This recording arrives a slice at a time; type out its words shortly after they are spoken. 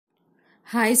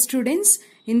Hi students,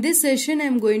 in this session I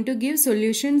am going to give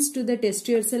solutions to the test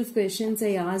yourself questions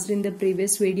I asked in the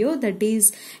previous video, that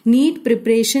is NEET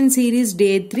preparation series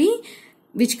day 3,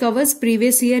 which covers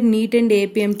previous year NEET and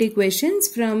APMT questions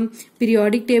from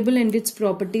periodic table and its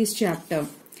properties chapter.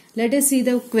 Let us see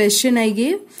the question I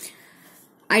gave.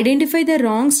 Identify the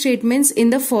wrong statements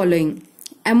in the following.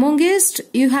 Amongst,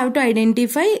 you have to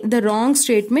identify the wrong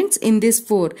statements in this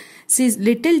 4. See,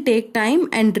 little take time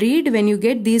and read when you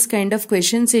get these kind of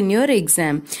questions in your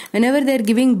exam. Whenever they are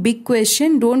giving big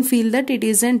question, don't feel that it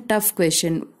is a tough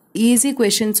question. Easy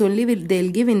questions only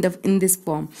they'll give in this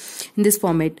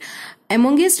format.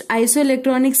 Amongst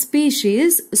isoelectronic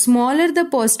species, smaller the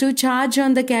positive charge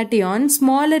on the cation,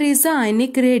 smaller is the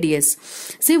ionic radius.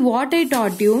 See what I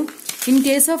taught you. In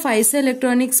case of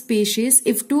isoelectronic species,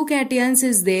 if two cations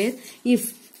is there,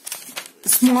 if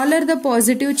smaller the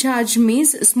positive charge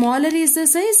means smaller is the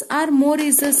size or more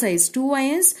is the size. Two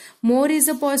ions, more is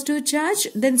the positive charge,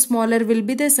 then smaller will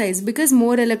be the size, because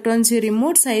more electrons you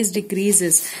remove, size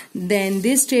decreases. Then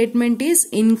this statement is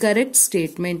incorrect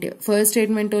statement. First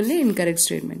statement only incorrect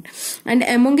statement. And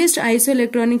amongst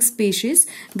isoelectronic species,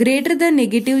 greater the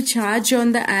negative charge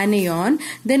on the anion,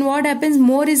 then what happens?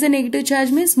 More is the negative charge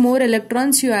means more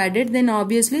electrons you added, then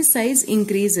obviously size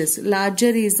increases. Larger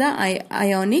is the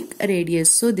ionic radius.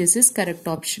 So this is correct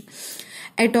option.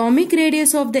 Atomic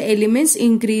radius of the elements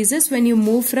increases when you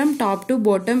move from top to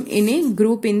bottom in a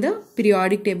group in the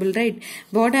periodic table, right?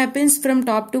 What happens from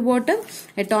top to bottom?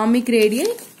 Atomic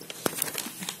radius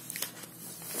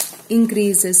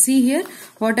increases. See here,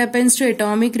 what happens to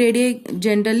atomic radius?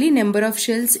 Generally number of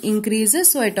shells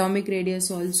increases, so atomic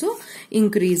radius also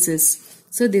increases.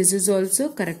 So this is also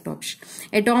correct option.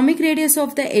 Atomic radius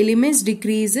of the elements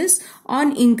decreases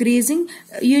on increasing.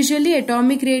 Usually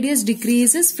atomic radius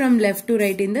decreases from left to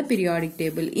right in the periodic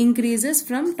table. Increases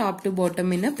from top to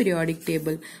bottom in a periodic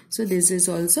table. So this is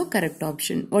also correct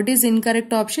option. What is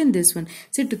incorrect option? This one.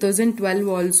 See, 2012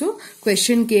 also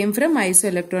question came from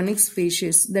isoelectronic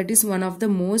species. That is one of the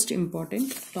most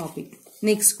important topic.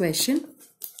 Next question.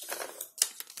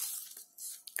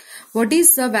 What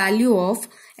is the value of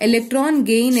electron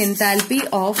gain enthalpy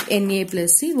of Na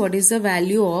plus? See, what is the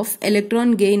value of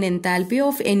electron gain enthalpy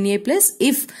of Na plus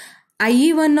if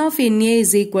IE1 of Na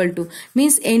is equal to,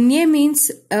 means Na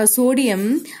means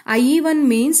sodium, IE1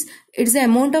 means it's the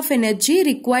amount of energy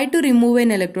required to remove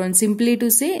an electron. Simply to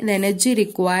say, the energy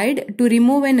required to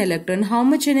remove an electron. How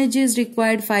much energy is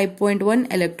required?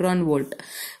 5.1 electron volt.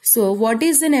 So what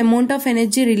is the amount of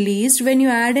energy released when you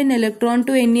add an electron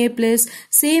to Na plus?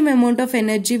 Same amount of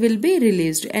energy will be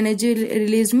released. Energy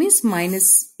released means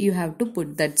minus you have to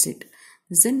put. That's it.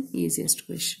 This is an easiest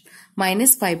question.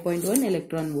 Minus 5.1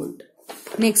 electron volt.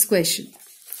 Next question.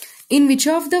 In which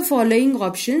of the following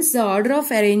options the order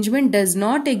of arrangement does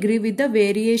not agree with the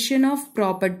variation of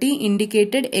property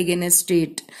indicated against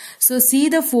it? So see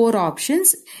the 4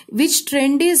 options. Which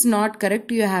trend is not correct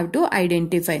you have to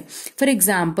identify. For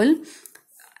example,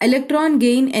 electron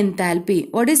gain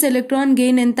enthalpy. What is electron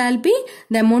gain enthalpy?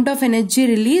 The amount of energy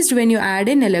released when you add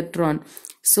an electron.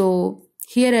 So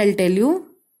here I'll tell you,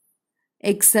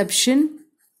 exception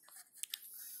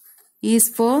is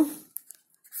for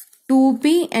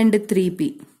 2p and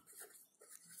 3p.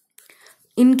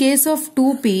 In case of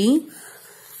 2p,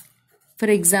 for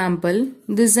example,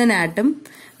 this is an atom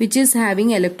which is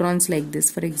having electrons like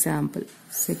this. For example,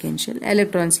 second shell,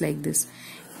 electrons like this.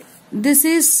 This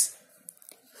is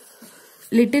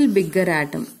little bigger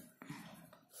atom.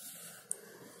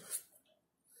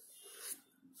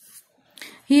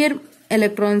 Here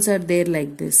electrons are there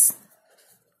like this.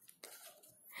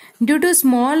 Due to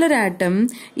smaller atom,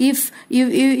 if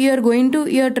you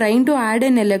are trying to add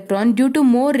an electron, due to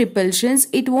more repulsions,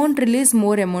 it won't release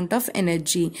more amount of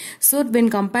energy. So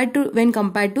when compared to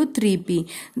 3p,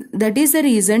 that is the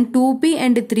reason 2p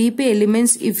and 3p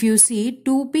elements, if you see,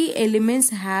 2p elements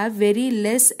have very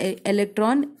less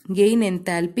electron gain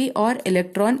enthalpy or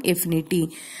electron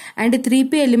affinity, and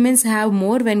 3p elements have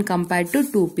more when compared to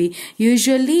 2p.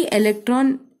 Usually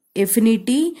electron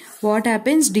affinity, what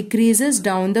happens? Decreases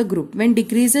down the group. When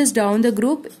decreases down the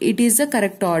group, it is the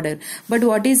correct order. But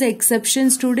what is the exception,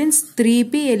 students?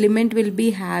 3p element will be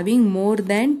having more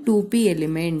than 2p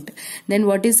element. Then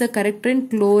what is the correct trend?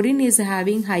 Chlorine is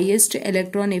having highest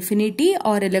electron affinity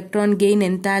or electron gain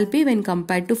enthalpy when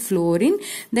compared to fluorine.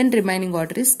 Then remaining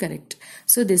order is correct.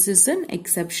 So this is an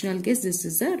exceptional case. This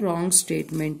is a wrong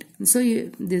statement. So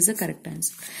this is the correct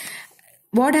answer.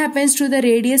 what happens to the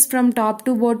radius from top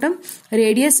to bottom?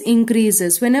 Radius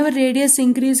increases. Whenever radius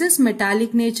increases,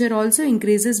 metallic nature also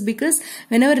increases, because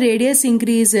whenever radius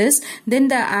increases, then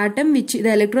the atom, which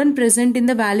the electron present in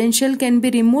the valence shell, can be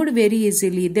removed very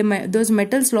easily. Those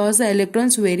metals lose the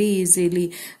electrons very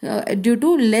easily due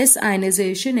to less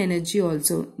ionization energy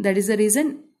also. That is the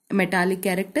reason metallic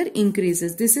character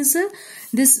increases. This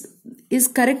is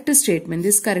correct statement.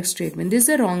 This is correct statement. This is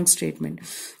a wrong statement.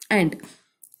 And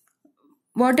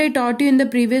what I taught you in the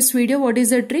previous video, what is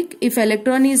the trick? If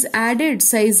electron is added,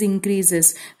 size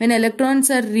increases. When electrons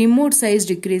are removed, size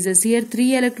decreases. Here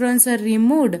 3 electrons are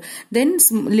removed, then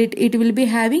it will be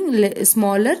having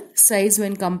smaller size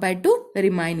when compared to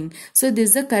remaining. So this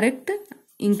is the correct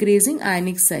increasing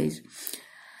ionic size.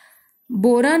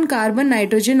 Boron, carbon,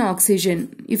 nitrogen,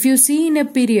 oxygen. If you see in a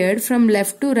period from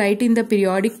left to right in the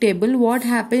periodic table, what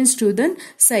happens to the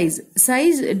size?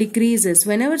 Size decreases.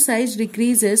 Whenever size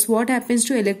decreases, what happens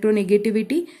to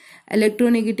electronegativity?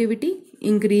 Electronegativity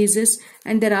increases.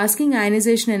 And they're asking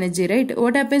ionization energy, right?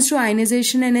 What happens to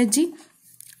ionization energy?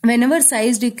 Whenever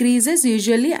size decreases,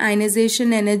 usually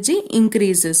ionization energy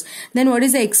increases. Then what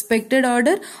is the expected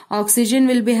order? Oxygen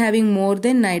will be having more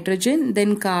than nitrogen,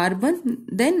 then carbon,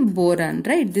 then boron,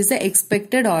 right? This is the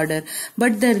expected order.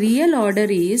 But the real order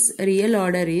is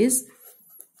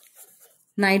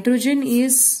nitrogen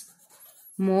is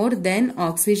more than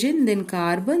oxygen, then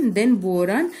carbon, then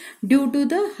boron, due to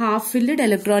the half-filled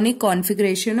electronic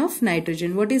configuration of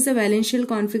nitrogen. What is the valence shell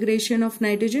configuration of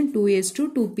nitrogen?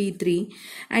 2s2 2p3,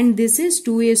 and this is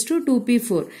 2s2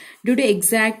 2p4. Due to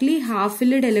exactly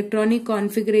half-filled electronic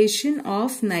configuration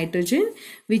of nitrogen,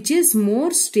 which is more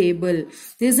stable.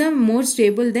 These are more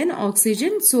stable than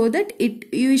oxygen, so that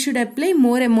you should apply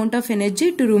more amount of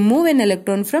energy to remove an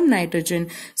electron from nitrogen.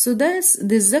 So this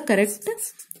is the correct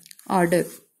order.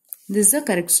 This is the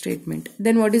correct statement.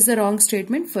 Then what is the wrong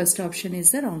statement? First option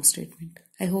is the wrong statement.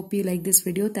 I hope you like this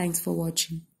video. Thanks for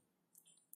watching.